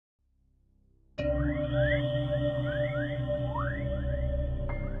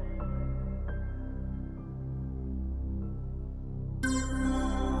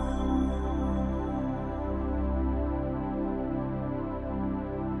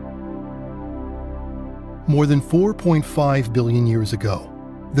More than 4.5 billion years ago,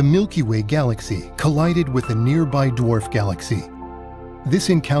 the Milky Way galaxy collided with a nearby dwarf galaxy. This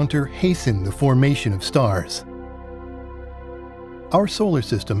encounter hastened the formation of stars. Our solar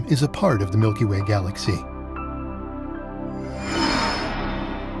system is a part of the Milky Way galaxy.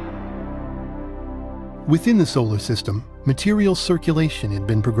 Within the solar system, material circulation had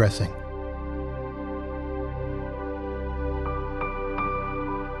been progressing.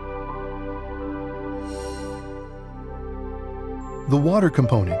 The water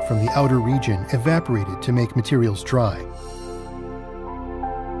component from the outer region evaporated to make materials dry.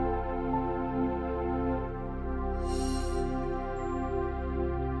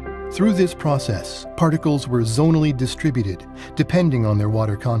 Through this process, particles were zonally distributed depending on their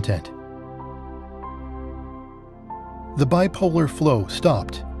water content. The bipolar flow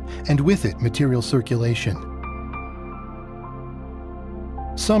stopped, and with it material circulation.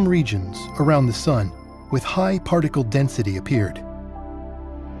 Some regions around the Sun with high particle density appeared.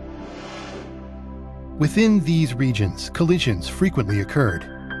 Within these regions, collisions frequently occurred.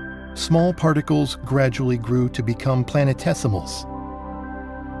 Small particles gradually grew to become planetesimals.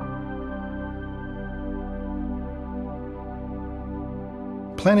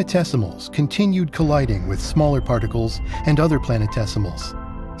 Planetesimals continued colliding with smaller particles and other planetesimals,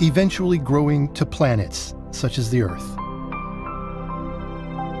 eventually growing to planets such as the Earth.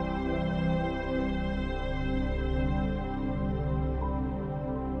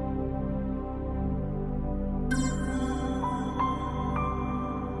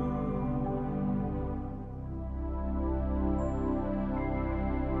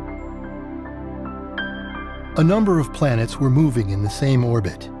 A number of planets were moving in the same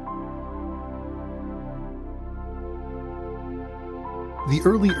orbit. The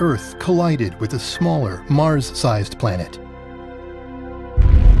early Earth collided with a smaller, Mars-sized planet.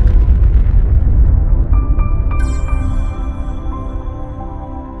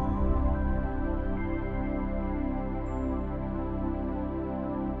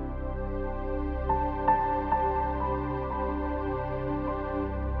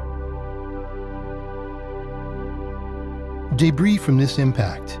 Debris from this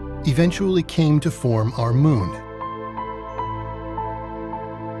impact eventually came to form our Moon.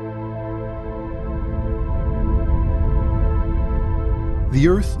 The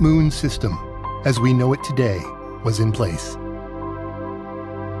Earth-Moon system, as we know it today, was in place.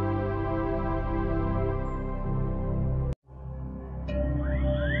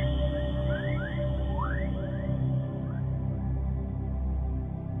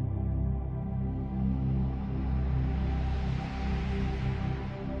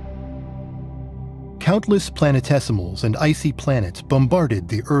 Countless planetesimals and icy planets bombarded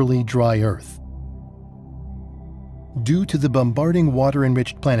the early dry Earth. Due to the bombarding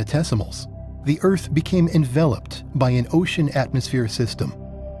water-enriched planetesimals, the Earth became enveloped by an ocean atmosphere system.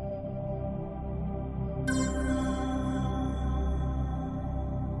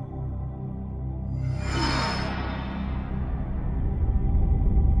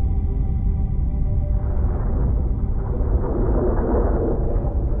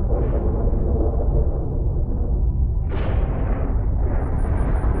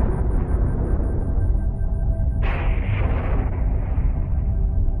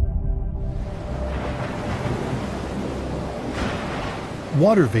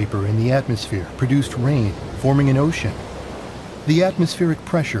 Water vapor in the atmosphere produced rain, forming an ocean. The atmospheric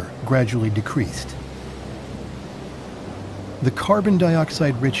pressure gradually decreased. The carbon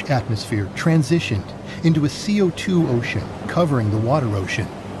dioxide-rich atmosphere transitioned into a CO2 ocean covering the water ocean.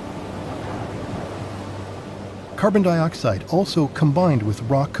 Carbon dioxide also combined with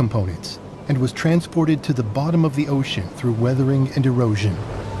rock components and was transported to the bottom of the ocean through weathering and erosion.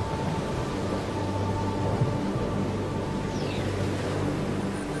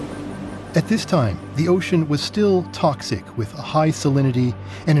 At this time, the ocean was still toxic with a high salinity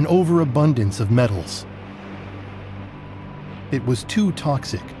and an overabundance of metals. It was too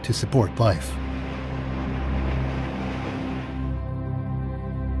toxic to support life.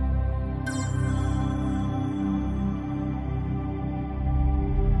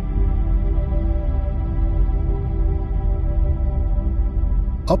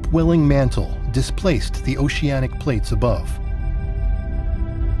 Upwelling mantle displaced the oceanic plates above.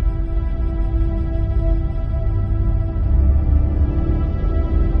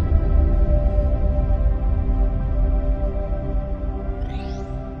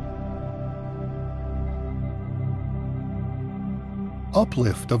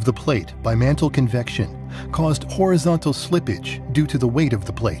 Uplift of the plate by mantle convection caused horizontal slippage due to the weight of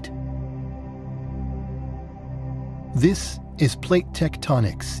the plate. This is plate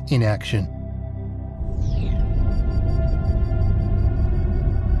tectonics in action.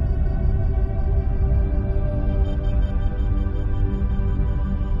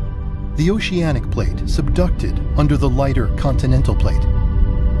 the oceanic plate subducted under the lighter continental plate.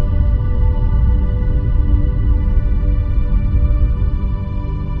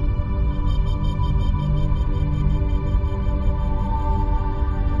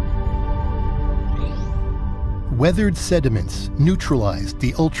 Weathered sediments neutralized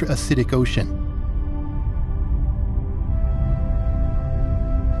the ultra-acidic ocean.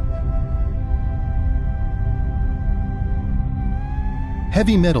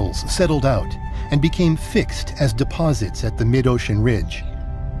 Heavy metals settled out and became fixed as deposits at the mid-ocean ridge.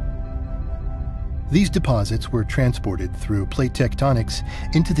 These deposits were transported through plate tectonics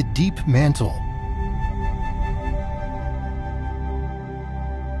into the deep mantle.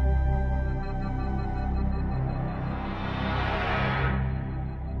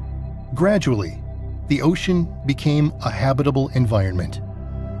 Gradually, the ocean became a habitable environment.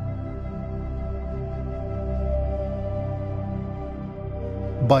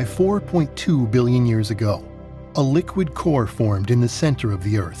 By 4.2 billion years ago, a liquid core formed in the center of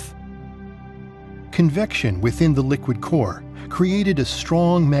the Earth. Convection within the liquid core created a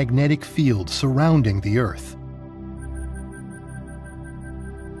strong magnetic field surrounding the Earth.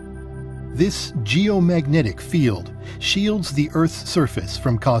 This geomagnetic field shields the Earth's surface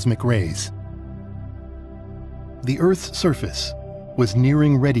from cosmic rays. The Earth's surface was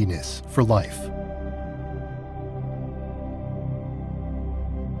nearing readiness for life.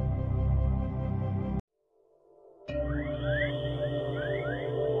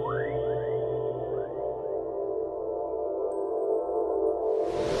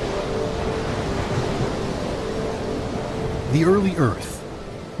 The early Earth,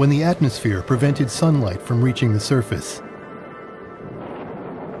 when the atmosphere prevented sunlight from reaching the surface.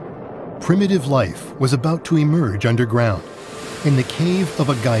 Primitive life was about to emerge underground, in the cave of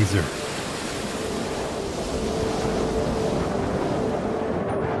a geyser.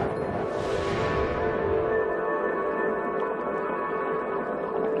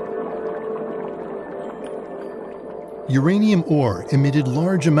 Uranium ore emitted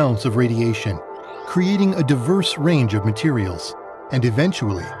large amounts of radiation, creating a diverse range of materials, and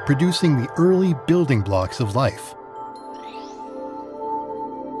eventually producing the early building blocks of life.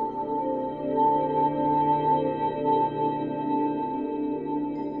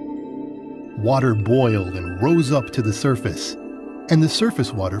 Water boiled and rose up to the surface, and the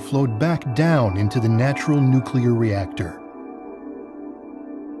surface water flowed back down into the natural nuclear reactor.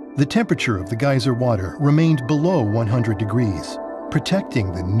 The temperature of the geyser water remained below 100 degrees,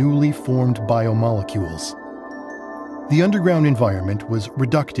 protecting the newly formed biomolecules. The underground environment was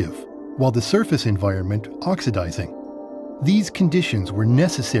reductive, while the surface environment oxidizing. These conditions were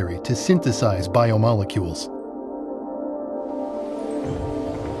necessary to synthesize biomolecules.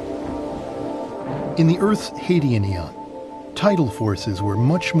 In the Earth's Hadean eon, tidal forces were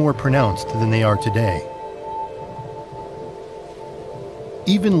much more pronounced than they are today.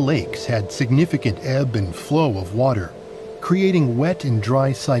 Even lakes had significant ebb and flow of water, creating wet and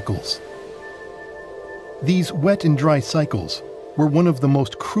dry cycles. These wet and dry cycles were one of the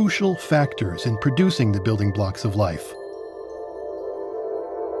most crucial factors in producing the building blocks of life.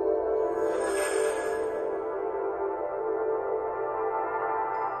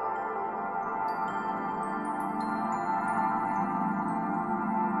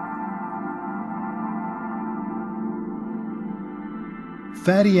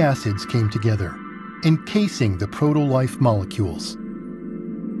 Fatty acids came together, encasing the proto-life molecules.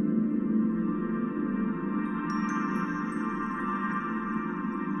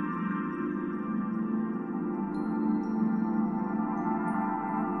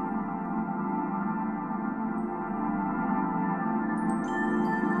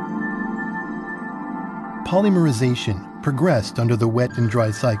 Polymerization progressed under the wet and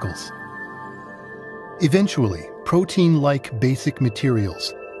dry cycles. Eventually, protein-like basic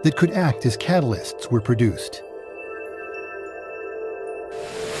materials that could act as catalysts were produced.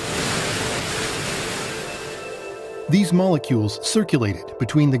 These molecules circulated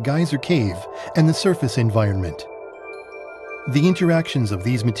between the geyser cave and the surface environment. The interactions of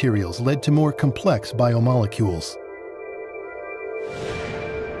these materials led to more complex biomolecules.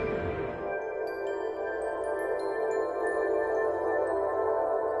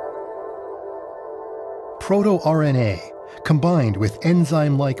 Proto-RNA combined with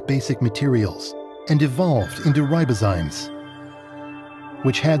enzyme-like basic materials and evolved into ribozymes,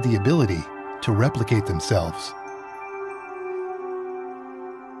 which had the ability to replicate themselves.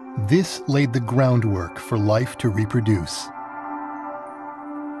 This laid the groundwork for life to reproduce.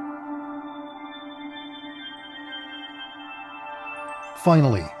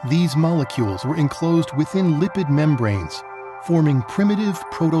 Finally, these molecules were enclosed within lipid membranes, forming primitive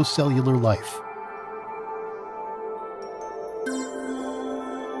protocellular life.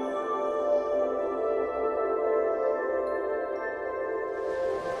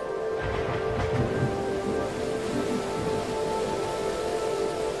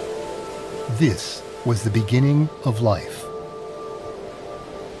 This was the beginning of life.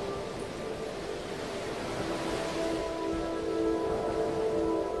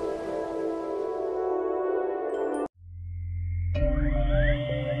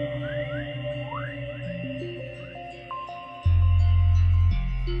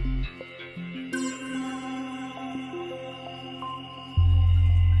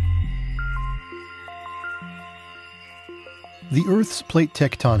 The Earth's plate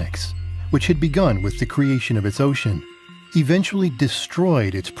tectonics, which had begun with the creation of its ocean, eventually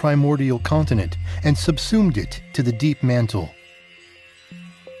destroyed its primordial continent and subsumed it to the deep mantle.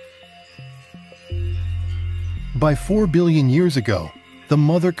 By 4 billion years ago, the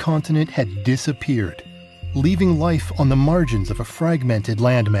mother continent had disappeared, leaving life on the margins of a fragmented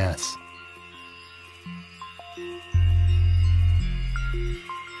landmass.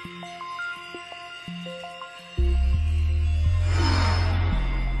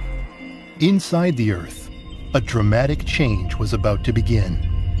 Inside the Earth, a dramatic change was about to begin.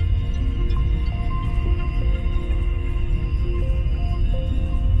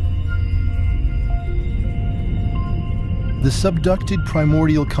 The subducted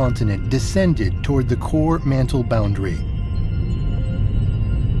primordial continent descended toward the core mantle boundary.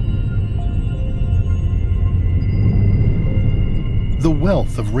 The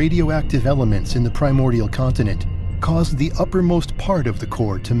wealth of radioactive elements in the primordial continent caused the uppermost part of the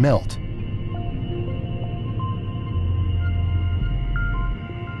core to melt.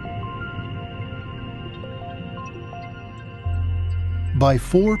 By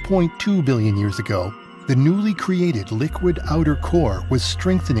 4.2 billion years ago, the newly created liquid outer core was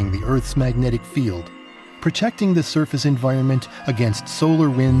strengthening the Earth's magnetic field, protecting the surface environment against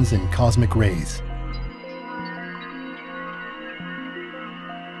solar winds and cosmic rays.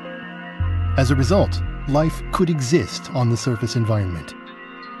 As a result, life could exist on the surface environment.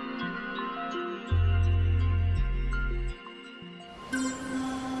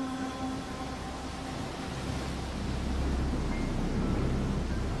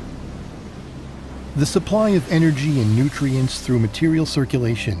 The supply of energy and nutrients through material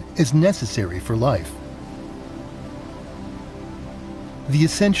circulation is necessary for life. The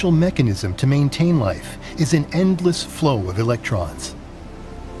essential mechanism to maintain life is an endless flow of electrons.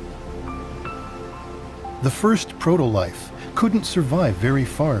 The first proto-life couldn't survive very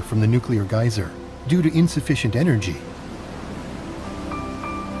far from the nuclear geyser due to insufficient energy.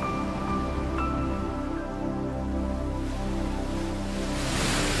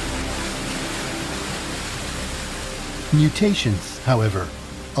 Mutations, however,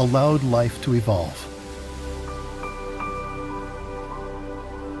 allowed life to evolve.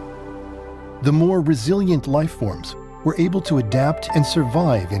 The more resilient life forms were able to adapt and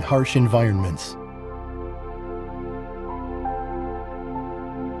survive in harsh environments.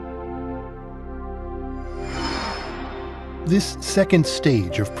 This second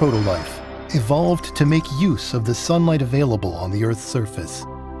stage of proto-life evolved to make use of the sunlight available on the Earth's surface.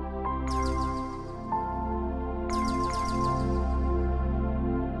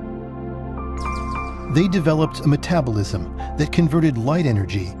 They developed a metabolism that converted light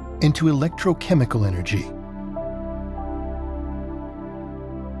energy into electrochemical energy.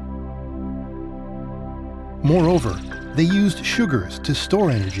 Moreover, they used sugars to store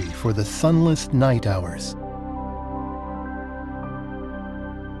energy for the sunless night hours.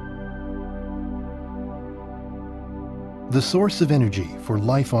 The source of energy for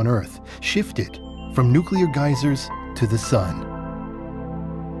life on Earth shifted from nuclear geysers to the sun.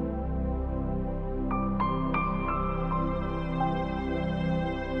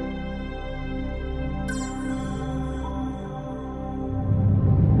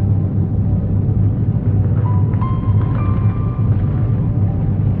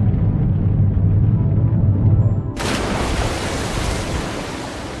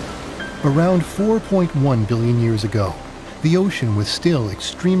 Around 4.1 billion years ago, the ocean was still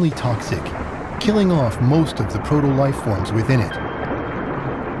extremely toxic, killing off most of the proto-life forms within it.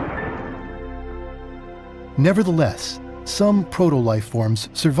 Nevertheless, some proto-life forms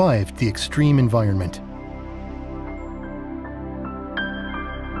survived the extreme environment.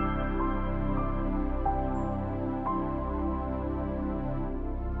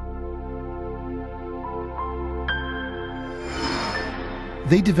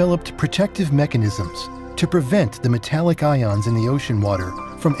 They developed protective mechanisms to prevent the metallic ions in the ocean water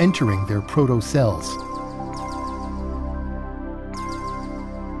from entering their proto-cells.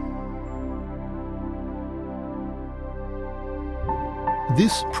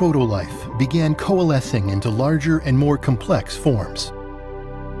 This proto-life began coalescing into larger and more complex forms.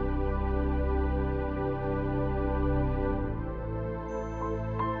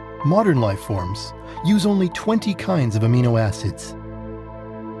 Modern life forms use only 20 kinds of amino acids.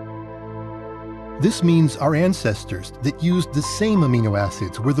 This means our ancestors that used the same amino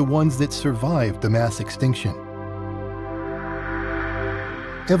acids were the ones that survived the mass extinction.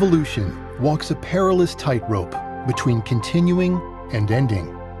 Evolution walks a perilous tightrope between continuing and ending.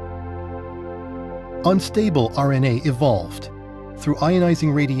 Unstable RNA evolved through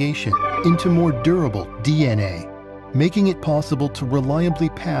ionizing radiation into more durable DNA, making it possible to reliably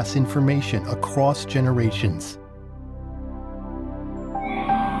pass information across generations.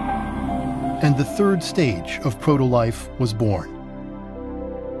 And the third stage of proto-life was born.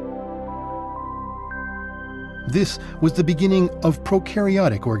 This was the beginning of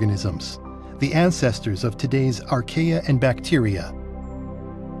prokaryotic organisms, the ancestors of today's archaea and bacteria.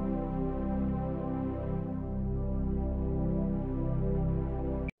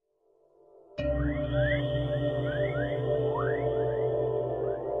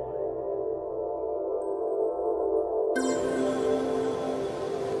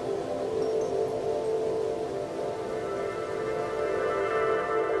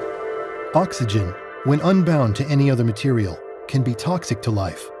 Oxygen, when unbound to any other material, can be toxic to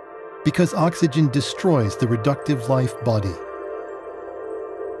life because oxygen destroys the reductive life body.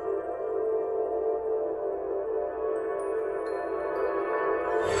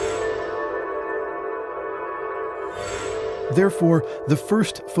 Therefore, the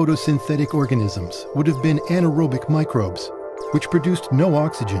first photosynthetic organisms would have been anaerobic microbes, which produced no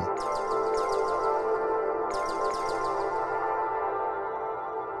oxygen.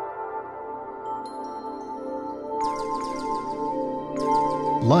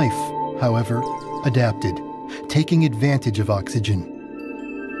 Life, however, adapted, taking advantage of oxygen.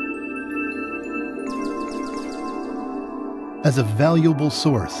 As a valuable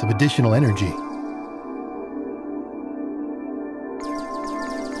source of additional energy.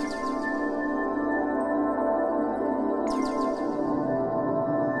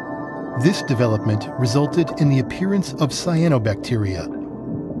 This development resulted in the appearance of cyanobacteria.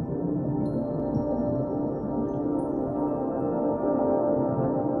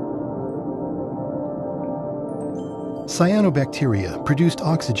 Cyanobacteria produced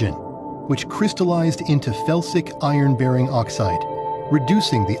oxygen, which crystallized into felsic iron-bearing oxide,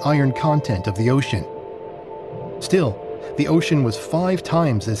 reducing the iron content of the ocean. Still, the ocean was 5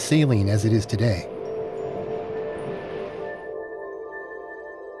 times as saline as it is today.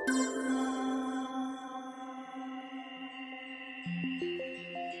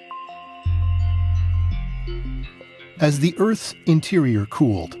 As the Earth's interior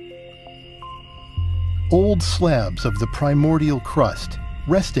cooled, old slabs of the primordial crust,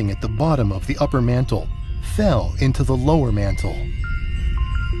 resting at the bottom of the upper mantle, fell into the lower mantle.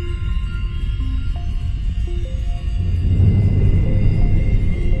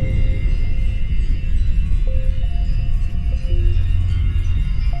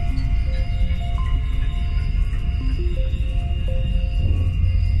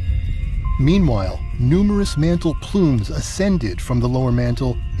 Meanwhile, numerous mantle plumes ascended from the lower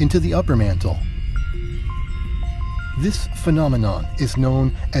mantle into the upper mantle. This phenomenon is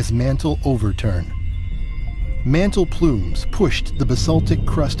known as mantle overturn. Mantle plumes pushed the basaltic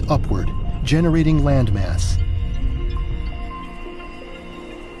crust upward, generating landmass.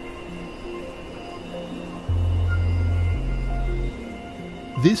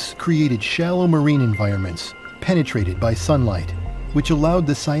 This created shallow marine environments penetrated by sunlight, which allowed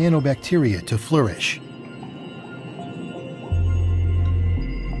the cyanobacteria to flourish.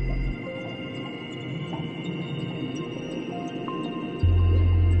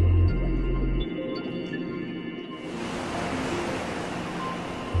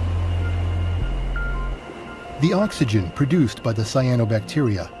 The oxygen produced by the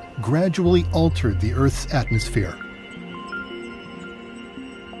cyanobacteria gradually altered the Earth's atmosphere.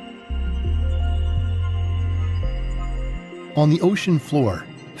 On the ocean floor,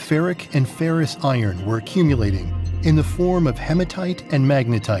 ferric and ferrous iron were accumulating in the form of hematite and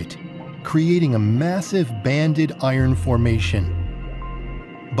magnetite, creating a massive banded iron formation.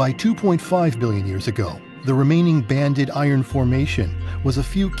 By 2.5 billion years ago, the remaining banded iron formation was a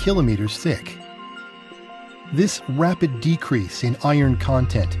few kilometers thick. This rapid decrease in iron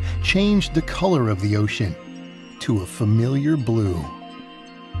content changed the color of the ocean to a familiar blue.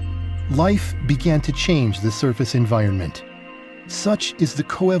 Life began to change the surface environment. Such is the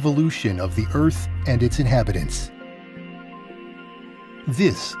coevolution of the Earth and its inhabitants.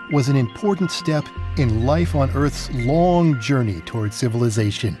 This was an important step in life on Earth's long journey toward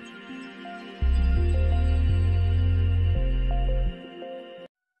civilization.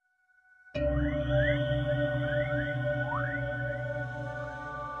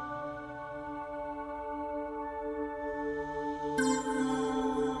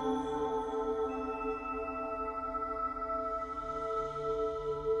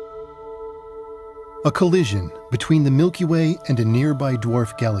 A collision between the Milky Way and a nearby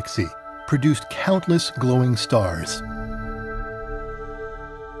dwarf galaxy produced countless glowing stars.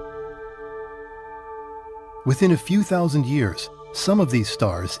 Within a few thousand years, some of these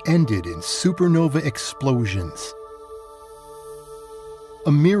stars ended in supernova explosions.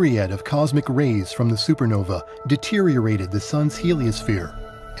 A myriad of cosmic rays from the supernova deteriorated the Sun's heliosphere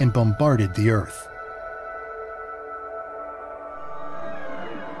and bombarded the Earth.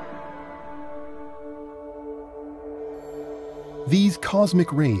 These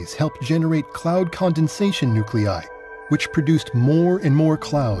cosmic rays helped generate cloud condensation nuclei, which produced more and more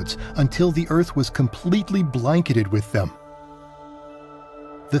clouds until the Earth was completely blanketed with them.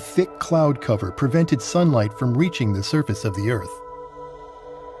 The thick cloud cover prevented sunlight from reaching the surface of the Earth.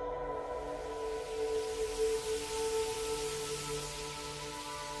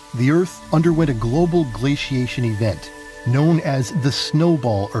 The Earth underwent a global glaciation event known as the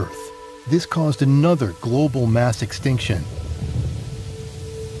Snowball Earth. This caused another global mass extinction.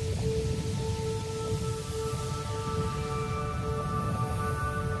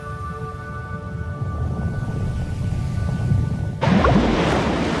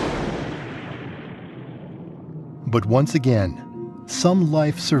 But once again, some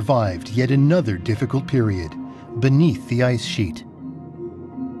life survived yet another difficult period beneath the ice sheet.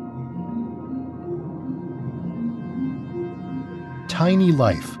 Tiny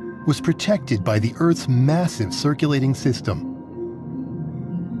life was protected by the Earth's massive circulating system.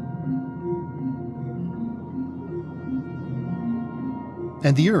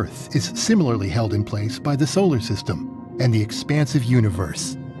 And the Earth is similarly held in place by the solar system and the expansive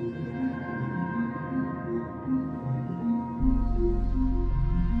universe.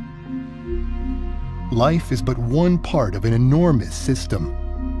 Life is but one part of an enormous system.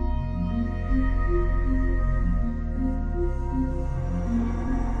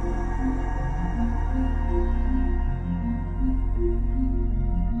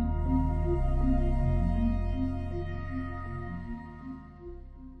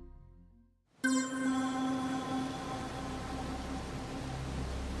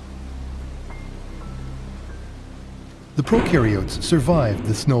 The prokaryotes survived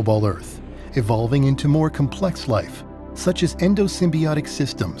the Snowball Earth, evolving into more complex life, such as endosymbiotic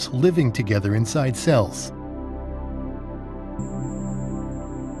systems living together inside cells.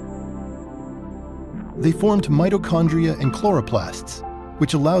 They formed mitochondria and chloroplasts,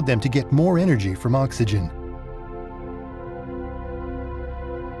 which allowed them to get more energy from oxygen.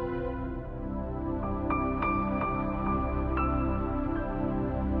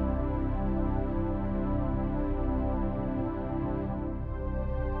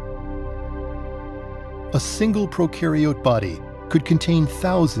 A single prokaryote body could contain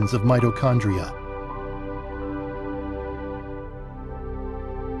thousands of mitochondria.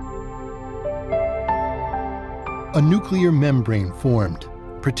 A nuclear membrane formed,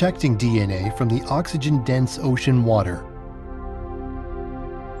 protecting DNA from the oxygen-dense ocean water.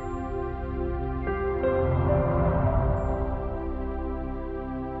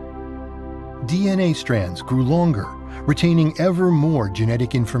 DNA strands grew longer, retaining ever more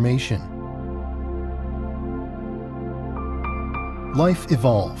genetic information. Life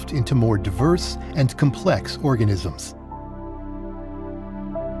evolved into more diverse and complex organisms.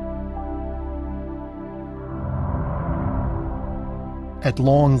 At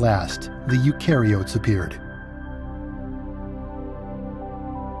long last, the eukaryotes appeared.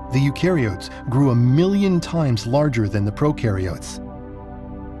 The eukaryotes grew 1,000,000 times larger than the prokaryotes.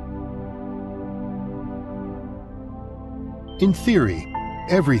 In theory,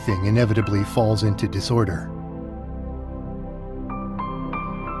 everything inevitably falls into disorder.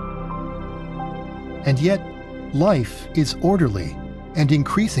 And yet, life is orderly and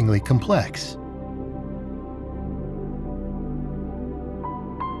increasingly complex.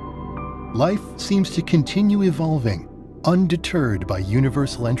 Life seems to continue evolving, undeterred by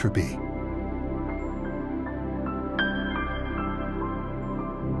universal entropy.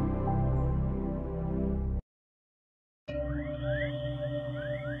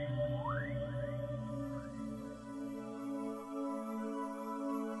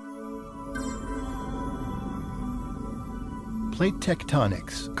 Plate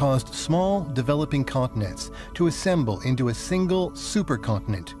tectonics caused small, developing continents to assemble into a single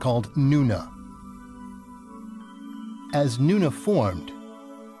supercontinent called Nuna. As Nuna formed,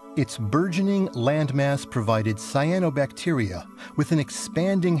 its burgeoning landmass provided cyanobacteria with an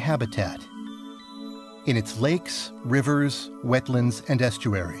expanding habitat in its lakes, rivers, wetlands, and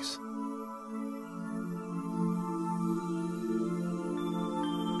estuaries.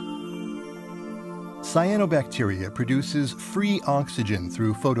 Cyanobacteria produces free oxygen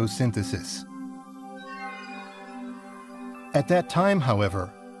through photosynthesis. At that time,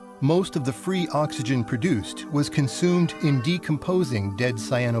 however, most of the free oxygen produced was consumed in decomposing dead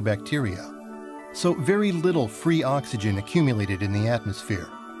cyanobacteria, so very little free oxygen accumulated in the atmosphere.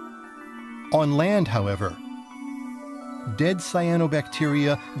 On land, however, dead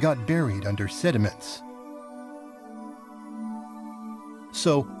cyanobacteria got buried under sediments.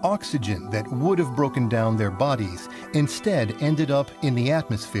 So oxygen that would have broken down their bodies instead ended up in the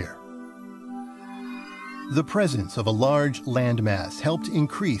atmosphere. The presence of a large landmass helped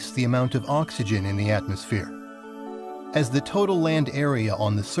increase the amount of oxygen in the atmosphere. As the total land area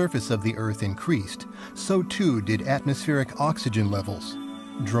on the surface of the Earth increased, so too did atmospheric oxygen levels,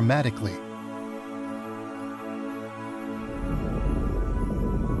 dramatically.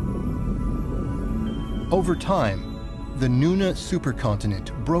 Over time, the Nuna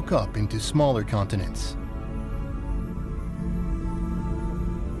supercontinent broke up into smaller continents.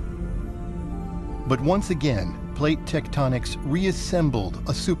 But once again, plate tectonics reassembled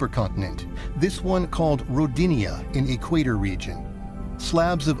a supercontinent, this one called Rodinia in Equator region.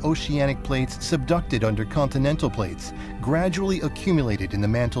 Slabs of oceanic plates subducted under continental plates gradually accumulated in the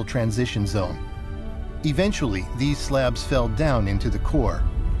mantle transition zone. Eventually, these slabs fell down into the core.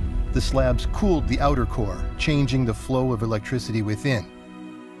 The slabs cooled the outer core, changing the flow of electricity within.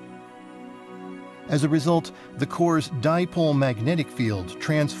 As a result, the core's dipole magnetic field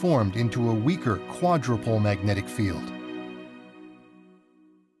transformed into a weaker quadrupole magnetic field.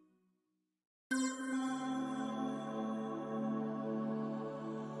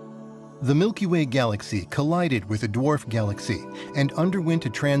 The Milky Way galaxy collided with a dwarf galaxy and underwent a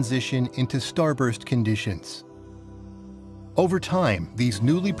transition into starburst conditions. Over time, these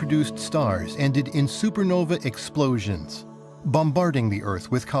newly produced stars ended in supernova explosions, bombarding the Earth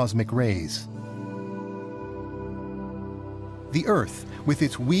with cosmic rays. The Earth, with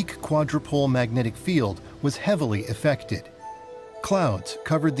its weak quadrupole magnetic field, was heavily affected. Clouds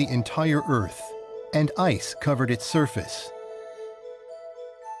covered the entire Earth, and ice covered its surface.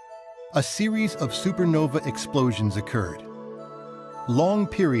 A series of supernova explosions occurred. Long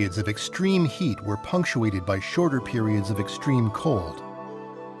periods of extreme heat were punctuated by shorter periods of extreme cold.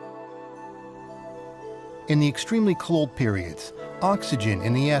 In the extremely cold periods, oxygen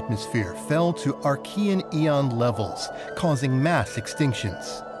in the atmosphere fell to Archean eon levels, causing mass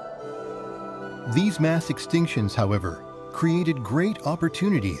extinctions. These mass extinctions, however, created great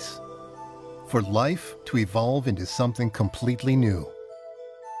opportunities for life to evolve into something completely new.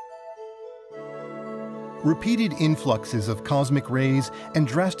 Repeated influxes of cosmic rays and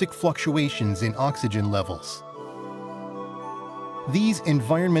drastic fluctuations in oxygen levels. These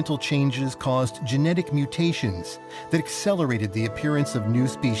environmental changes caused genetic mutations that accelerated the appearance of new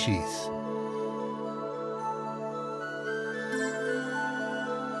species.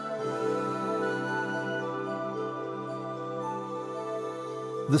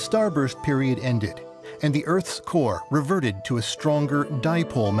 The starburst period ended, and the Earth's core reverted to a stronger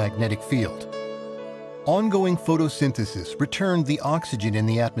dipole magnetic field. Ongoing photosynthesis returned the oxygen in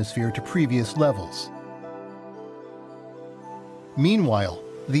the atmosphere to previous levels. Meanwhile,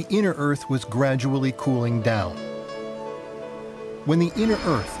 the inner Earth was gradually cooling down. When the inner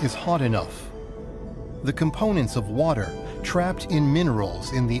Earth is hot enough, the components of water trapped in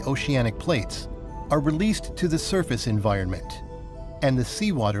minerals in the oceanic plates are released to the surface environment, and the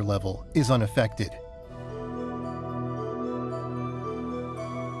seawater level is unaffected.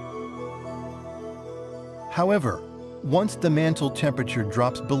 However, once the mantle temperature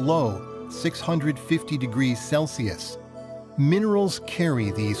drops below 650 degrees Celsius, minerals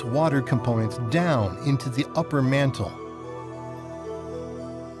carry these water components down into the upper mantle.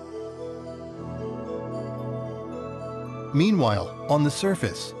 Meanwhile, on the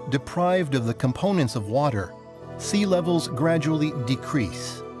surface, deprived of the components of water, sea levels gradually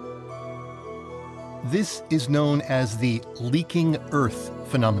decrease. This is known as the leaking Earth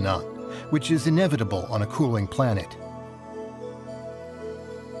phenomenon, which is inevitable on a cooling planet.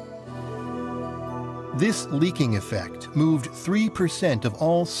 This leaking effect moved 3% of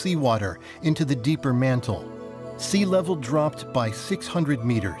all seawater into the deeper mantle. Sea level dropped by 600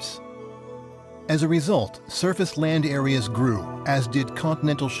 meters. As a result, surface land areas grew, as did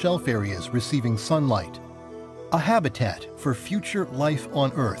continental shelf areas receiving sunlight. A habitat for future life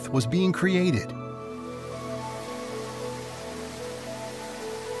on Earth was being created.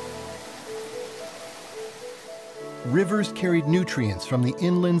 Rivers carried nutrients from the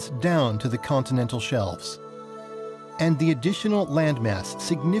inlands down to the continental shelves. And the additional landmass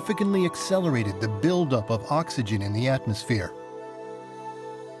significantly accelerated the buildup of oxygen in the atmosphere.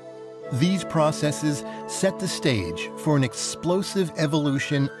 These processes set the stage for an explosive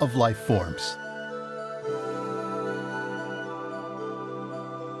evolution of life forms.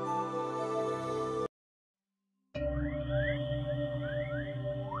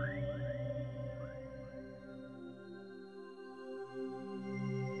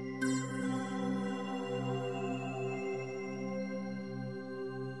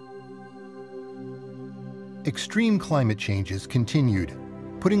 Extreme climate changes continued,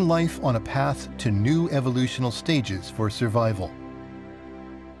 putting life on a path to new evolutional stages for survival.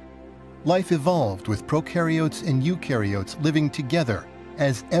 Life evolved with prokaryotes and eukaryotes living together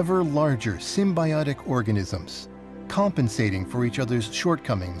as ever larger symbiotic organisms, compensating for each other's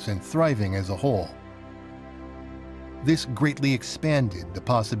shortcomings and thriving as a whole. This greatly expanded the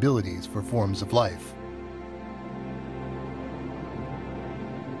possibilities for forms of life.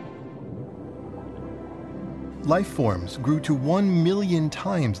 Life forms grew to 1 million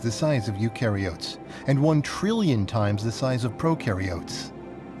times the size of eukaryotes and 1 trillion times the size of prokaryotes.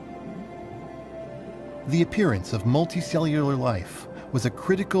 The appearance of multicellular life was a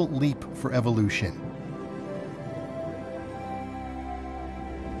critical leap for evolution.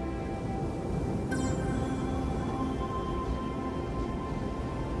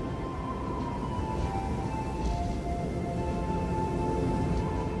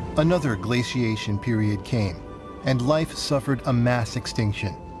 Another glaciation period came, and life suffered a mass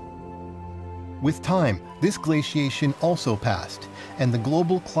extinction. With time, this glaciation also passed, and the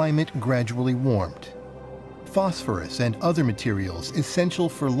global climate gradually warmed. Phosphorus and other materials essential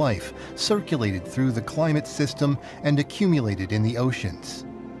for life circulated through the climate system and accumulated in the oceans.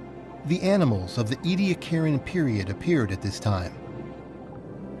 The animals of the Ediacaran period appeared at this time.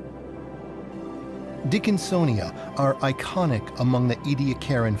 Dickinsonia are iconic among the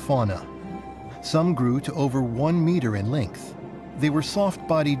Ediacaran fauna. Some grew to over 1 meter in length. They were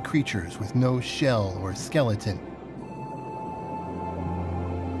soft-bodied creatures with no shell or skeleton.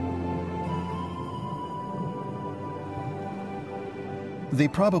 They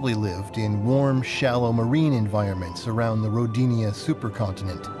probably lived in warm, shallow marine environments around the Rodinia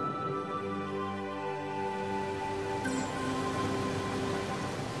supercontinent.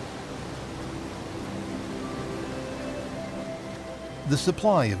 The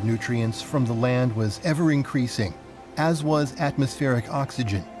supply of nutrients from the land was ever increasing, as was atmospheric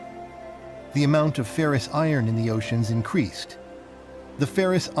oxygen. The amount of ferrous iron in the oceans increased. The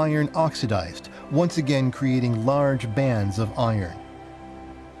ferrous iron oxidized, once again creating large bands of iron.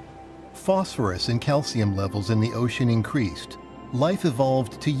 Phosphorus and calcium levels in the ocean increased. Life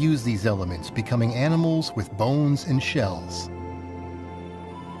evolved to use these elements, becoming animals with bones and shells.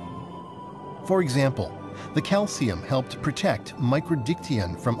 For example, the calcium helped protect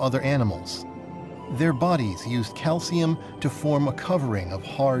Microdictyon from other animals. Their bodies used calcium to form a covering of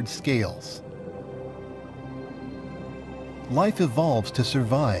hard scales. Life evolves to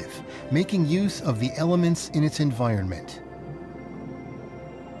survive, making use of the elements in its environment.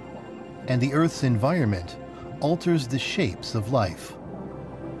 And the Earth's environment alters the shapes of life.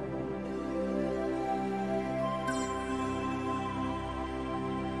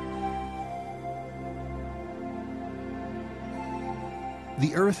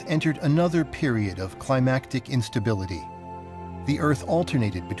 The Earth entered another period of climactic instability. The Earth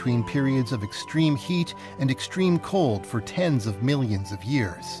alternated between periods of extreme heat and extreme cold for tens of millions of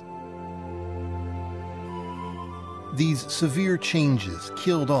years. These severe changes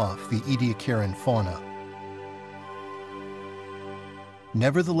killed off the Ediacaran fauna.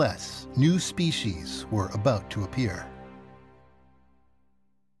 Nevertheless, new species were about to appear.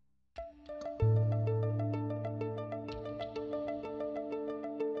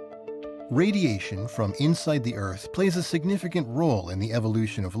 Radiation from inside the Earth plays a significant role in the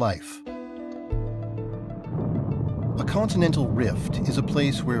evolution of life. A continental rift is a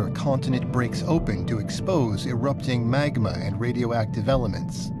place where a continent breaks open to expose erupting magma and radioactive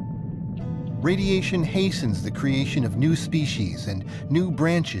elements. Radiation hastens the creation of new species and new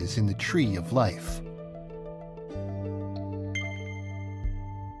branches in the tree of life.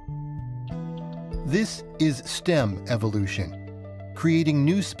 This is STEM evolution, creating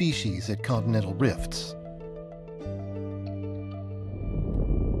new species at continental rifts.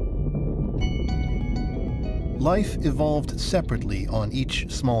 Life evolved separately on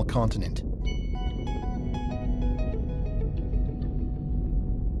each small continent.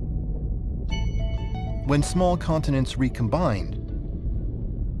 When small continents recombined,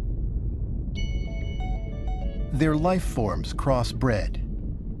 Their life forms crossbred.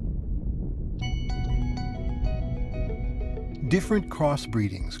 Different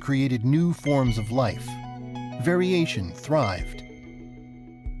crossbreedings created new forms of life. Variation thrived.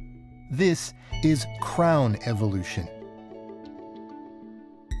 This is crown evolution.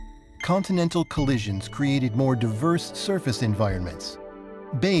 Continental collisions created more diverse surface environments.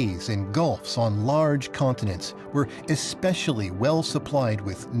 Bays and gulfs on large continents were especially well supplied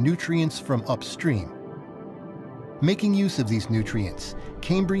with nutrients from upstream. Making use of these nutrients,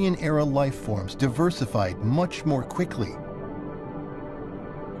 Cambrian-era life forms diversified much more quickly.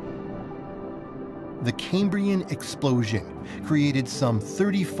 The Cambrian explosion created some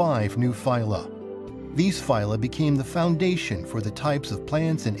 35 new phyla. These phyla became the foundation for the types of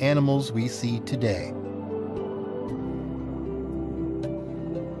plants and animals we see today.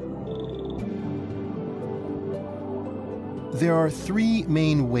 There are three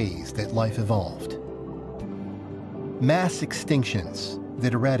main ways that life evolved. Mass extinctions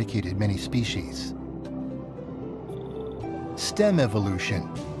that eradicated many species. Stem evolution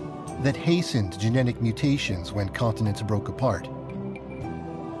that hastened genetic mutations when continents broke apart.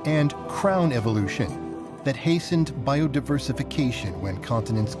 And crown evolution that hastened biodiversification when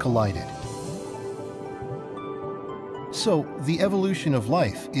continents collided. So, the evolution of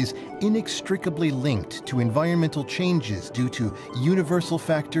life is inextricably linked to environmental changes due to universal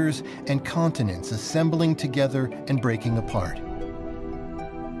factors and continents assembling together and breaking apart.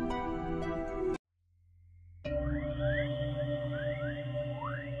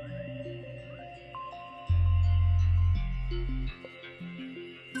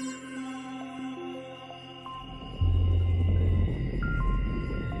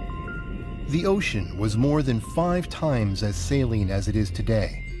 The ocean was more than 5 times as saline as it is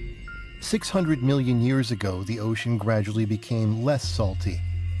today. 600 million years ago, the ocean gradually became less salty.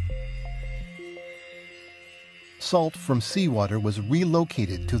 Salt from seawater was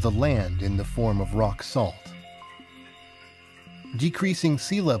relocated to the land in the form of rock salt. Decreasing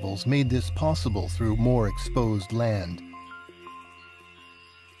sea levels made this possible through more exposed land.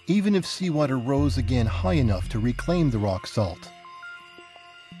 Even if seawater rose again high enough to reclaim the rock salt,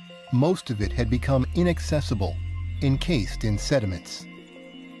 most of it had become inaccessible, encased in sediments.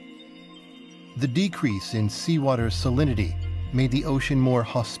 The decrease in seawater salinity made the ocean more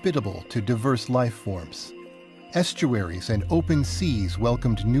hospitable to diverse life forms. Estuaries and open seas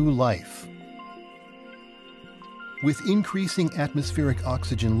welcomed new life. With increasing atmospheric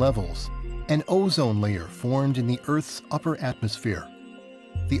oxygen levels, an ozone layer formed in the Earth's upper atmosphere.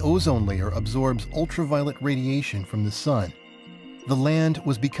 The ozone layer absorbs ultraviolet radiation from the sun. The land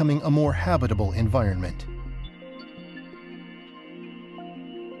was becoming a more habitable environment.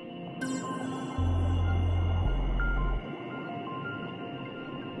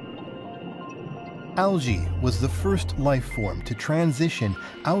 Algae was the first life form to transition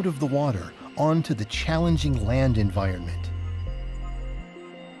out of the water onto the challenging land environment.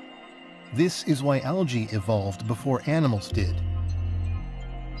 This is why algae evolved before animals did.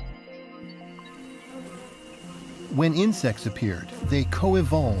 When insects appeared, they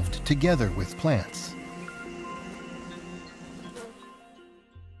co-evolved together with plants.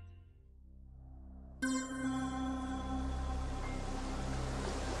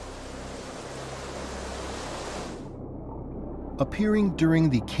 Appearing during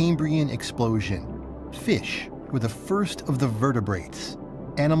the Cambrian explosion, fish were the first of the vertebrates,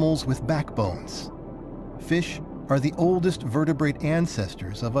 animals with backbones. Fish are the oldest vertebrate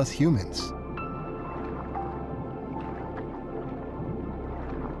ancestors of us humans.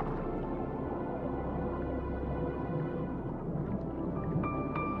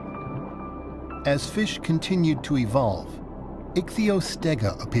 As fish continued to evolve,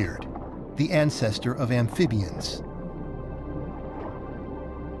 Ichthyostega appeared, the ancestor of amphibians.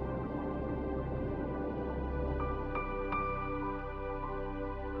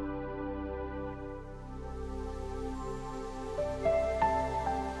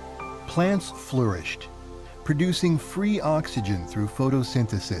 Plants flourished, producing free oxygen through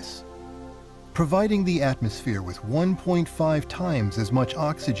photosynthesis, providing the atmosphere with 1.5 times as much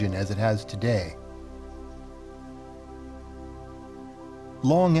oxygen as it has today.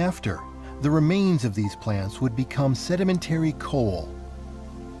 Long after, the remains of these plants would become sedimentary coal.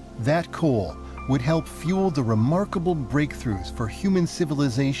 That coal would help fuel the remarkable breakthroughs for human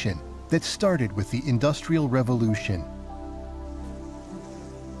civilization that started with the Industrial Revolution.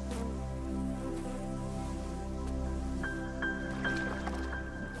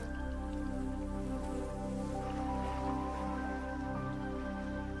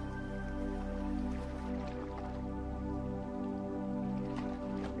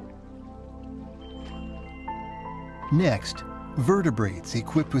 Next, vertebrates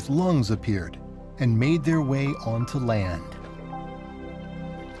equipped with lungs appeared and made their way onto land.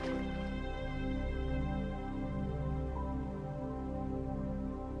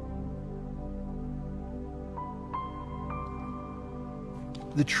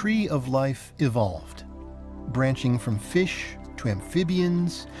 The tree of life evolved, branching from fish to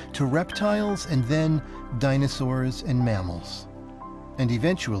amphibians to reptiles and then dinosaurs and mammals, and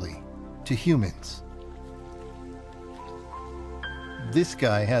eventually to humans. This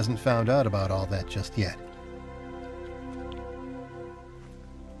guy hasn't found out about all that just yet.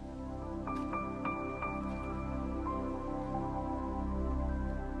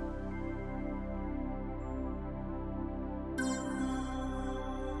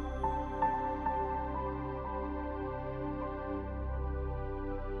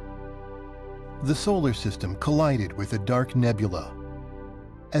 The solar system collided with a dark nebula.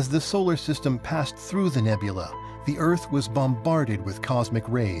 As the solar system passed through the nebula, the Earth was bombarded with cosmic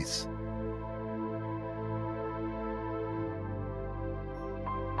rays.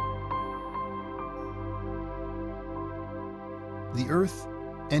 The Earth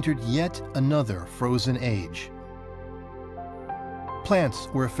entered yet another frozen age. Plants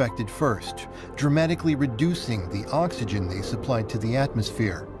were affected first, dramatically reducing the oxygen they supplied to the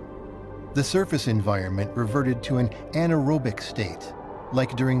atmosphere. The surface environment reverted to an anaerobic state,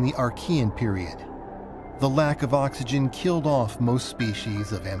 like during the Archean period. The lack of oxygen killed off most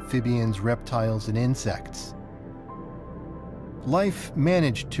species of amphibians, reptiles, and insects. Life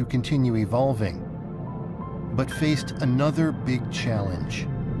managed to continue evolving, but faced another big challenge.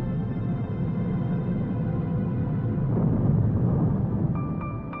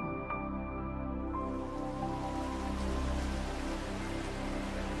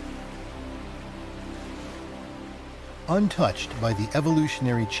 Untouched by the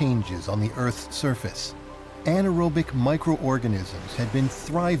evolutionary changes on the Earth's surface, anaerobic microorganisms had been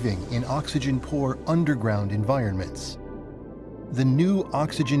thriving in oxygen-poor underground environments. The new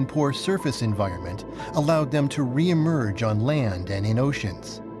oxygen-poor surface environment allowed them to re-emerge on land and in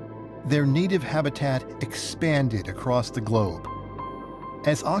oceans. Their native habitat expanded across the globe.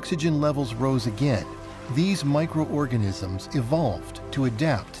 As oxygen levels rose again, these microorganisms evolved to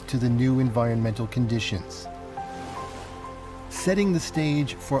adapt to the new environmental conditions, setting the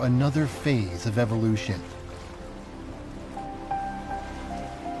stage for another phase of evolution.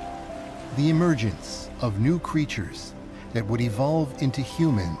 The emergence of new creatures that would evolve into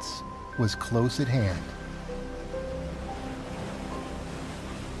humans was close at hand.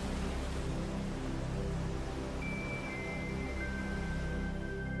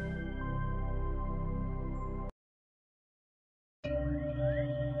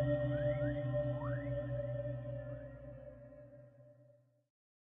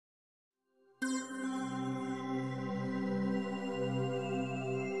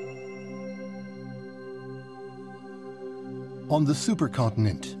 On the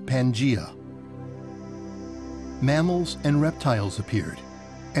supercontinent Pangaea, mammals and reptiles appeared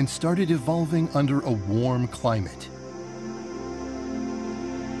and started evolving under a warm climate.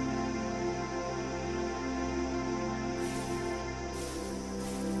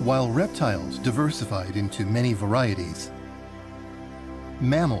 While reptiles diversified into many varieties,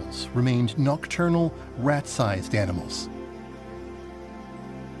 mammals remained nocturnal, rat-sized animals.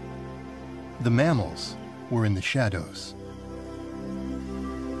 The mammals were in the shadows.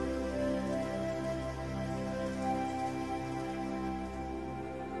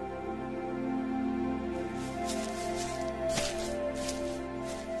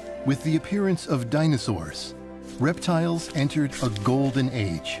 With the appearance of dinosaurs, reptiles entered a golden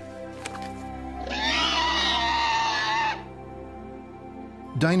age.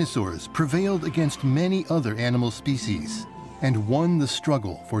 Dinosaurs prevailed against many other animal species and won the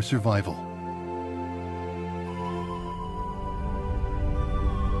struggle for survival.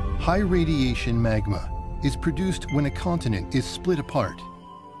 High radiation magma is produced when a continent is split apart,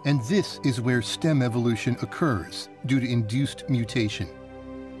 and this is where stem evolution occurs due to induced mutation.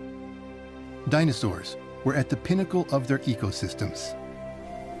 Dinosaurs were at the pinnacle of their ecosystems.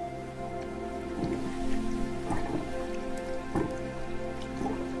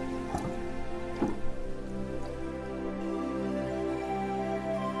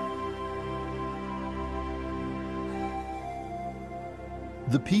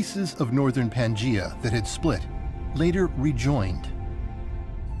 The pieces of northern Pangaea that had split later rejoined.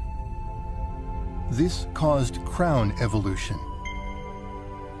 This caused crown evolution.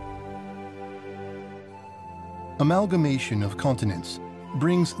 Amalgamation of continents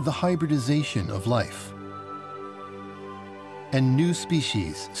brings the hybridization of life, and new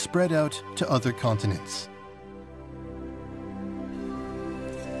species spread out to other continents.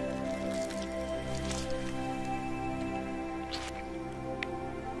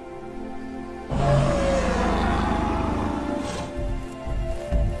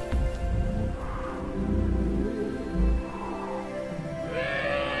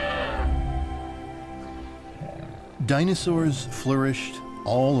 Dinosaurs flourished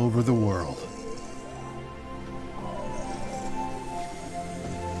all over the world.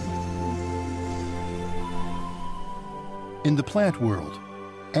 In the plant world,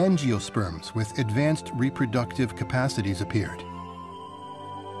 angiosperms with advanced reproductive capacities appeared.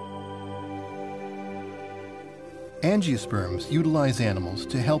 Angiosperms utilize animals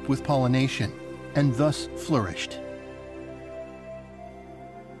to help with pollination and thus flourished.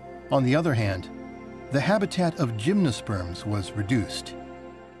 On the other hand, the habitat of gymnosperms was reduced.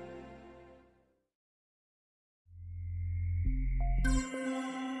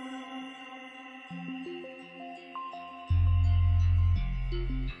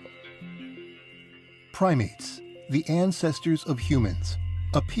 Primates, the ancestors of humans,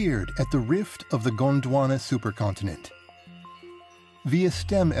 appeared at the rift of the Gondwana supercontinent. Via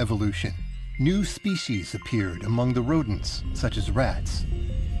stem evolution, new species appeared among the rodents, such as rats.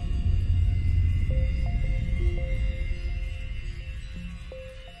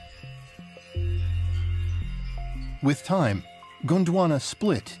 With time, Gondwana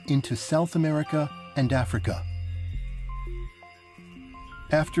split into South America and Africa.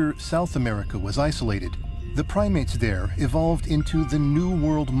 After South America was isolated, the primates there evolved into the New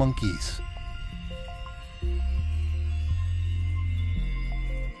World monkeys.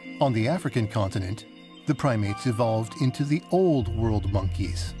 On the African continent, the primates evolved into the Old World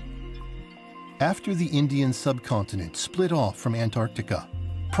monkeys. After the Indian subcontinent split off from Antarctica,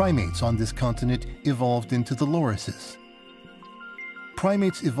 primates on this continent evolved into the lorises.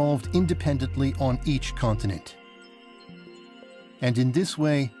 Primates evolved independently on each continent. And in this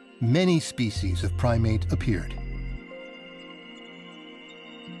way, many species of primate appeared.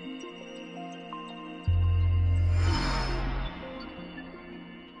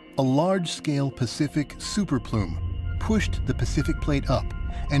 A large-scale Pacific superplume pushed the Pacific plate up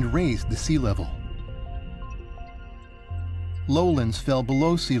and raised the sea level. Lowlands fell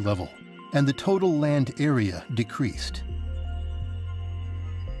below sea level, and the total land area decreased.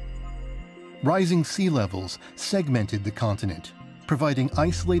 Rising sea levels segmented the continent, providing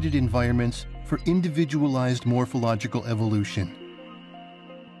isolated environments for individualized morphological evolution.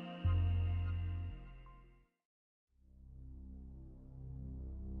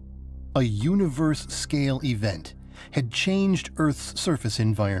 A universe-scale event had changed Earth's surface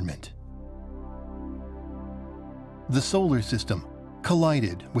environment. The solar system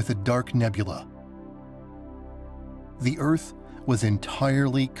collided with a dark nebula. The Earth was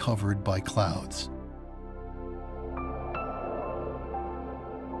entirely covered by clouds.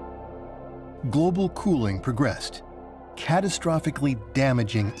 Global cooling progressed, catastrophically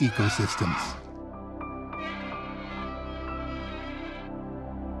damaging ecosystems.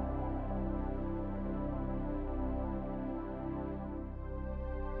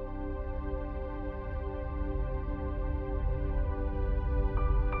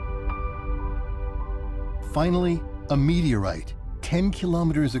 Finally, a meteorite 10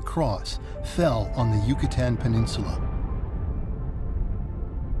 kilometers across fell on the Yucatan Peninsula.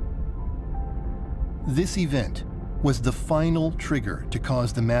 This event was the final trigger to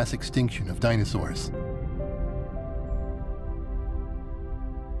cause the mass extinction of dinosaurs.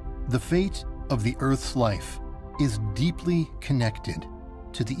 The fate of the Earth's life is deeply connected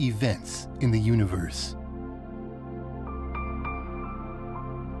to the events in the universe.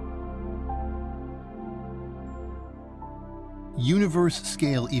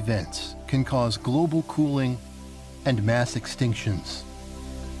 Universe-scale events can cause global cooling and mass extinctions.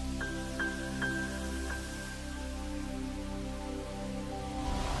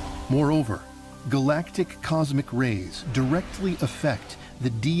 Moreover, galactic cosmic rays directly affect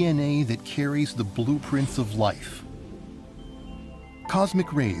the DNA that carries the blueprints of life.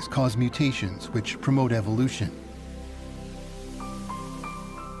 Cosmic rays cause mutations which promote evolution.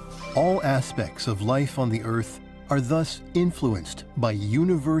 All aspects of life on the Earth are thus influenced by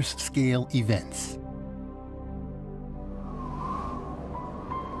universe-scale events.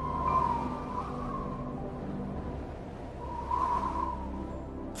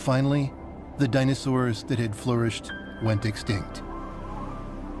 Finally, the dinosaurs that had flourished went extinct.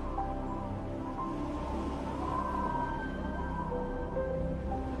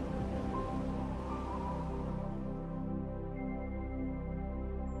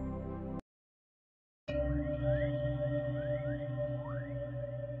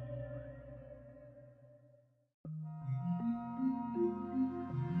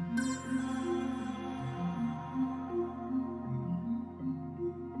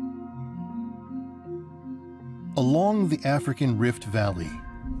 Along the African Rift Valley,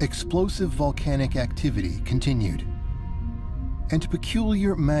 explosive volcanic activity continued. and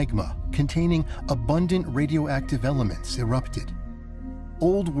peculiar magma containing abundant radioactive elements erupted.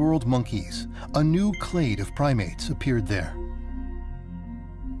 Old world monkeys, a new clade of primates, appeared there.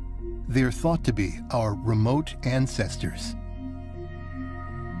 They're thought to be our remote ancestors.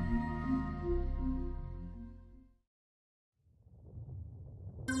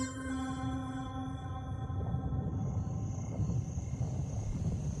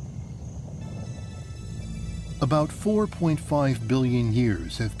 About 4.5 billion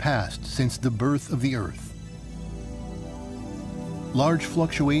years have passed since the birth of the Earth. Large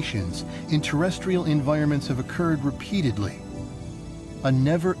fluctuations in terrestrial environments have occurred repeatedly, a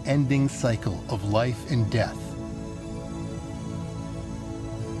never-ending cycle of life and death.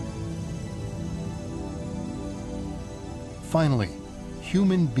 Finally,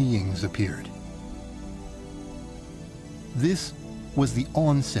 human beings appeared. This was the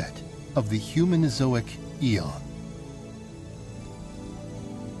onset of the Humanozoic Eon.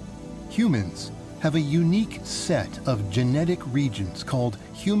 Humans have a unique set of genetic regions called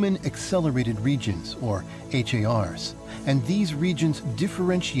Human Accelerated Regions, or HARs, and these regions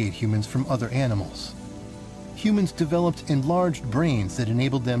differentiate humans from other animals. Humans developed enlarged brains that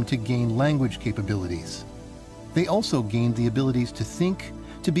enabled them to gain language capabilities. They also gained the abilities to think,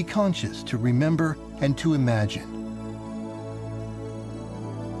 to be conscious, to remember, and to imagine.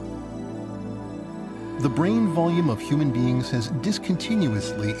 The brain volume of human beings has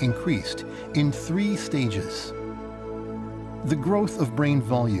discontinuously increased in 3 stages. The growth of brain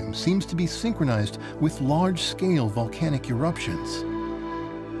volume seems to be synchronized with large-scale volcanic eruptions.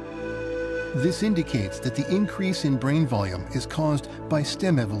 This indicates that the increase in brain volume is caused by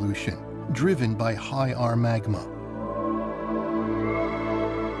stem evolution, driven by high R magma.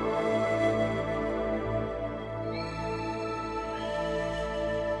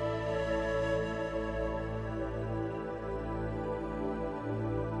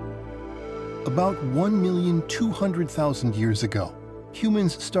 About 1,200,000 years ago,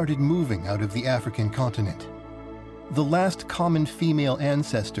 humans started moving out of the African continent. The last common female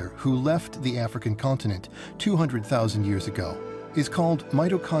ancestor who left the African continent 200,000 years ago is called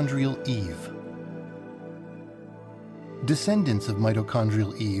mitochondrial Eve. Descendants of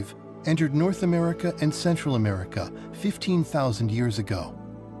mitochondrial Eve entered North America and Central America 15,000 years ago.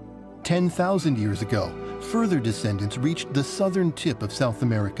 10,000 years ago, further descendants reached the southern tip of South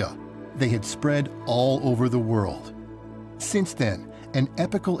America. They had spread all over the world. Since then, an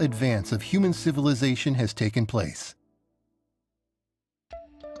epochal advance of human civilization has taken place.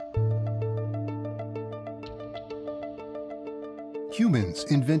 Humans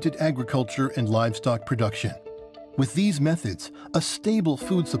invented agriculture and livestock production. With these methods, a stable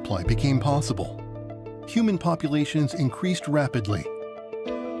food supply became possible. Human populations increased rapidly.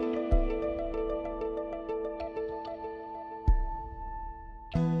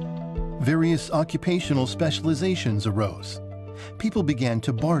 Various occupational specializations arose. People began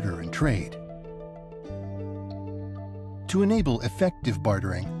to barter and trade. To enable effective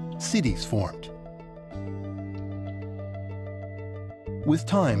bartering, cities formed. With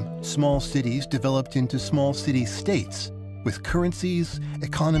time, small cities developed into small city-states, with currencies,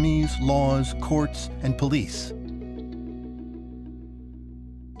 economies, laws, courts, and police.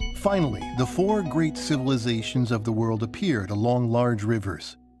 Finally, the 4 great civilizations of the world appeared along large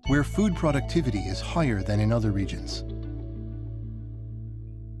rivers, where food productivity is higher than in other regions.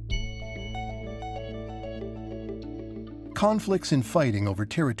 Conflicts and fighting over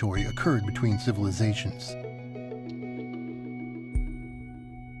territory occurred between civilizations.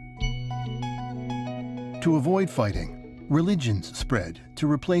 To avoid fighting, religions spread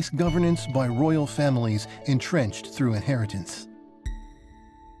to replace governance by royal families entrenched through inheritance.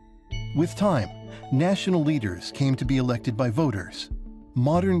 With time, national leaders came to be elected by voters.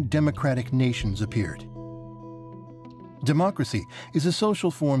 Modern democratic nations appeared. Democracy is a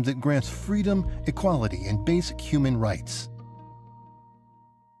social form that grants freedom, equality, and basic human rights.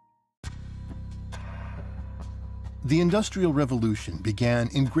 The Industrial Revolution began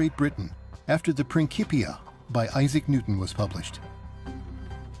in Great Britain after the Principia by Isaac Newton was published.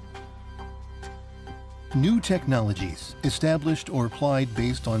 New technologies, established or applied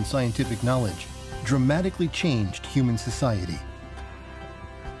based on scientific knowledge, dramatically changed human society.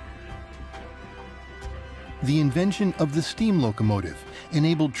 The invention of the steam locomotive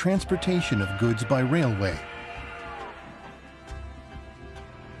enabled transportation of goods by railway.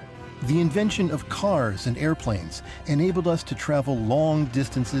 The invention of cars and airplanes enabled us to travel long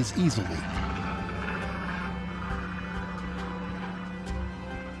distances easily.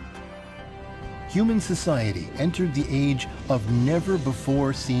 Human society entered the age of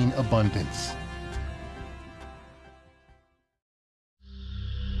never-before-seen abundance.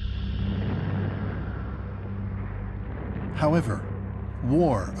 However,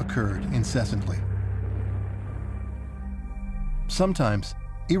 war occurred incessantly. Sometimes,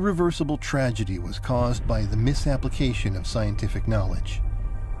 irreversible tragedy was caused by the misapplication of scientific knowledge.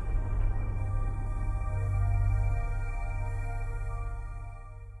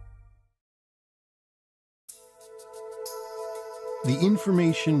 The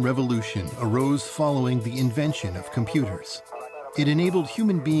information revolution arose following the invention of computers. It enabled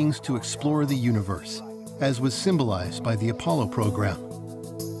human beings to explore the universe, as was symbolized by the Apollo program.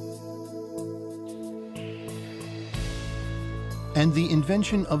 And the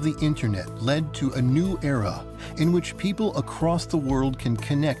invention of the internet led to a new era in which people across the world can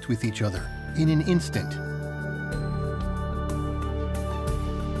connect with each other in an instant.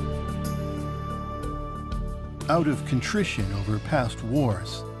 Out of contrition over past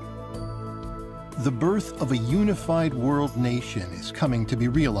wars, the birth of a unified world nation is coming to be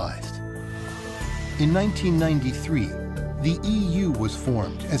realized. In 1993, the EU was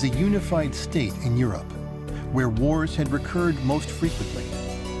formed as a unified state in Europe, where wars had recurred most frequently.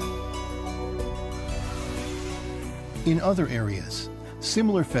 In other areas,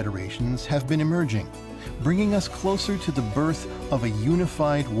 similar federations have been emerging, bringing us closer to the birth of a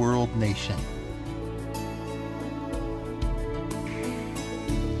unified world nation.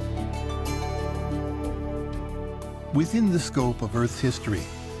 Within the scope of Earth's history,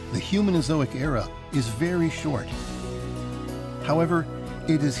 the Humanozoic era is very short. However,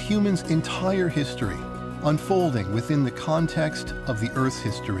 it is humans' entire history unfolding within the context of the Earth's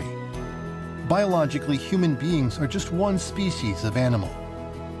history. Biologically, human beings are just one species of animal.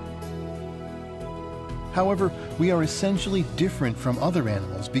 However, we are essentially different from other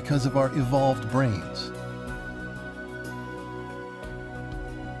animals because of our evolved brains.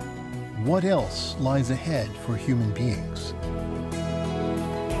 What else lies ahead for human beings?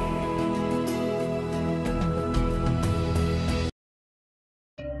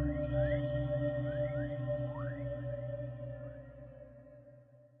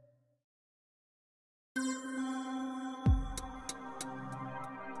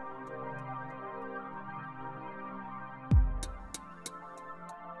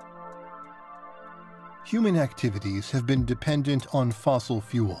 Human activities have been dependent on fossil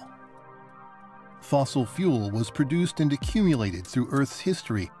fuel. Fossil fuel was produced and accumulated through Earth's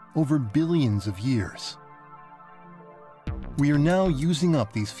history over billions of years. We are now using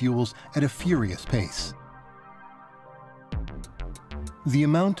up these fuels at a furious pace. The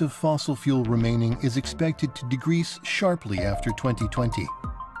amount of fossil fuel remaining is expected to decrease sharply after 2020.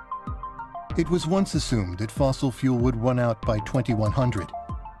 It was once assumed that fossil fuel would run out by 2100.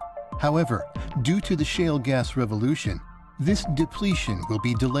 However, due to the shale gas revolution, this depletion will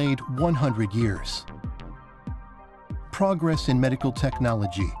be delayed 100 years. Progress in medical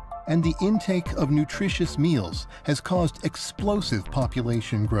technology and the intake of nutritious meals has caused explosive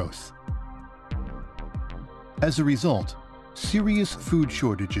population growth. As a result, serious food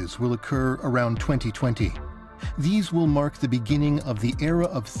shortages will occur around 2020. These will mark the beginning of the era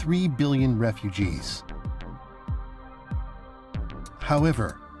of 3 billion refugees.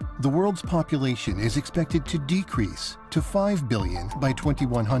 However, the world's population is expected to decrease to 5 billion by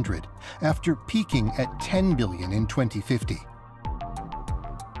 2100, after peaking at 10 billion in 2050.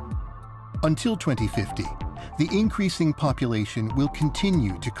 Until 2050, the increasing population will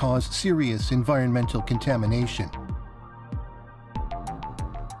continue to cause serious environmental contamination.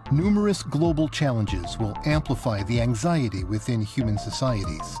 Numerous global challenges will amplify the anxiety within human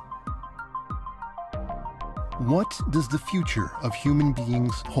societies. What does the future of human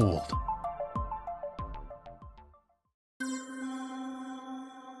beings hold?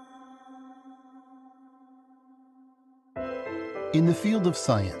 In the field of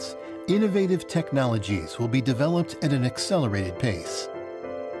science, innovative technologies will be developed at an accelerated pace.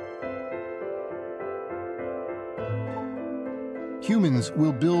 Humans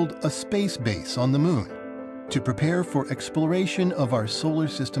will build a space base on the Moon to prepare for exploration of our solar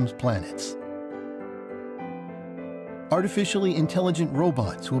system's planets. Artificially intelligent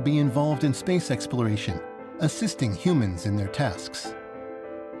robots will be involved in space exploration, assisting humans in their tasks.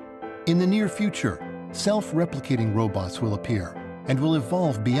 In the near future, self-replicating robots will appear and will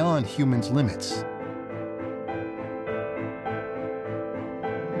evolve beyond humans' limits.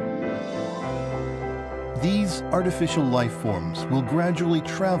 These artificial life forms will gradually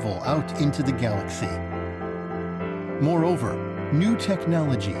travel out into the galaxy. Moreover, new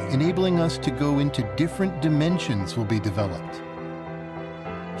technology enabling us to go into different dimensions will be developed.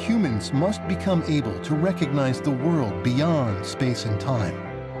 Humans must become able to recognize the world beyond space and time.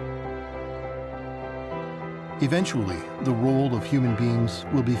 Eventually, the role of human beings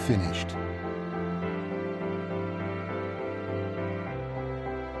will be finished.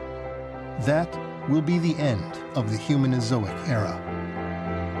 That will be the end of the Humanozoic era.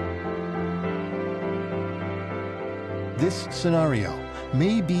 This scenario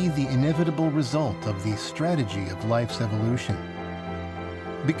may be the inevitable result of the strategy of life's evolution.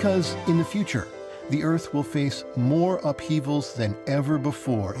 Because in the future, the Earth will face more upheavals than ever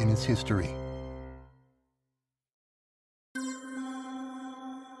before in its history.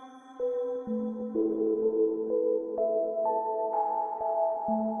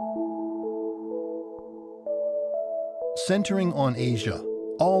 Centering on Asia,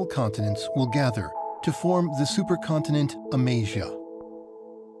 all continents will gather to form the supercontinent Amasia.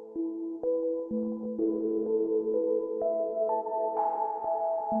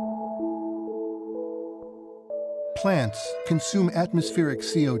 Plants consume atmospheric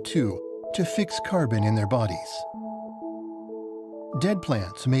CO2 to fix carbon in their bodies. Dead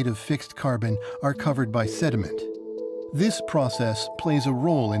plants made of fixed carbon are covered by sediment. This process plays a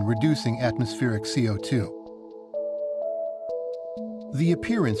role in reducing atmospheric CO2. The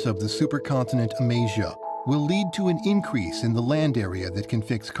appearance of the supercontinent Amasia will lead to an increase in the land area that can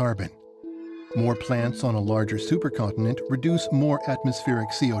fix carbon. More plants on a larger supercontinent reduce more atmospheric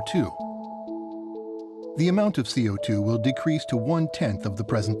CO2. The amount of CO2 will decrease to 1/10 of the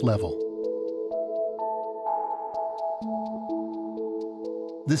present level.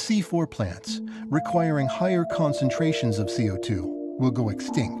 The C4 plants, requiring higher concentrations of CO2, will go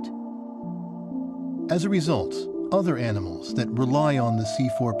extinct. As a result, other animals that rely on the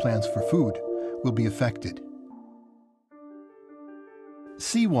C4 plants for food will be affected.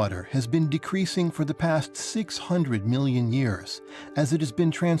 Seawater has been decreasing for the past 600 million years as it has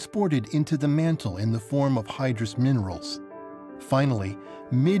been transported into the mantle in the form of hydrous minerals. Finally,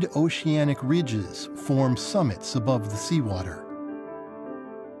 mid-oceanic ridges form summits above the seawater.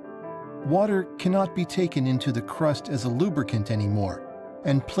 Water cannot be taken into the crust as a lubricant anymore,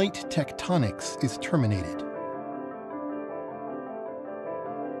 and plate tectonics is terminated.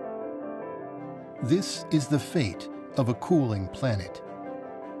 This is the fate of a cooling planet.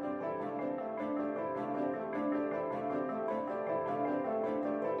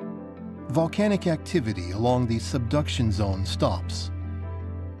 Volcanic activity along the subduction zone stops.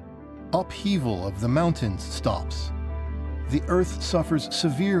 Upheaval of the mountains stops. The Earth suffers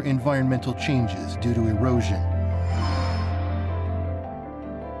severe environmental changes due to erosion.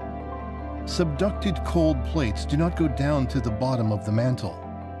 Subducted cold plates do not go down to the bottom of the mantle.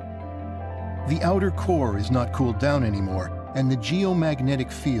 The outer core is not cooled down anymore, and the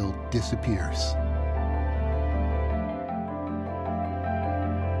geomagnetic field disappears.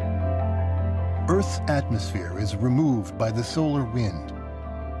 Earth's atmosphere is removed by the solar wind.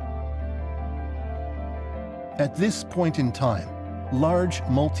 At this point in time, large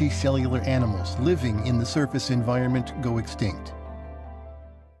multicellular animals living in the surface environment go extinct.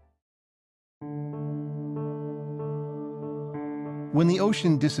 When the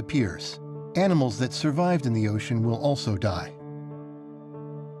ocean disappears, animals that survived in the ocean will also die.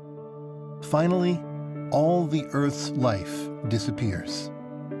 Finally, all the Earth's life disappears.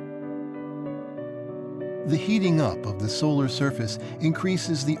 The heating up of the solar surface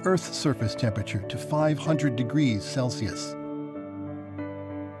increases the Earth's surface temperature to 500 degrees Celsius.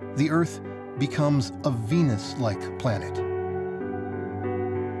 The Earth becomes a Venus-like planet.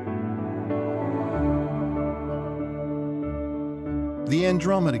 The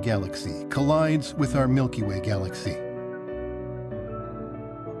Andromeda Galaxy collides with our Milky Way galaxy.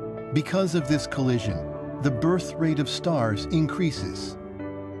 Because of this collision, the birth rate of stars increases.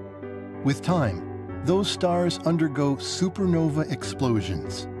 With time, those stars undergo supernova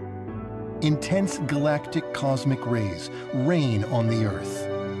explosions. Intense galactic cosmic rays rain on the Earth.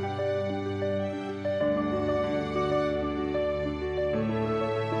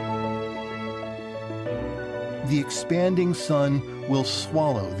 The expanding sun will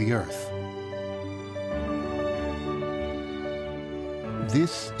swallow the Earth.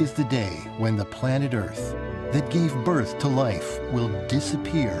 This is the day when the planet Earth, that gave birth to life, will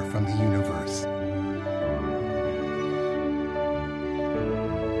disappear from the universe.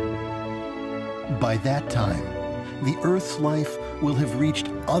 By that time, the Earth's life will have reached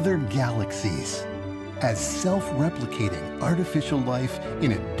other galaxies as self-replicating artificial life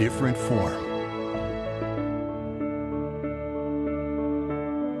in a different form.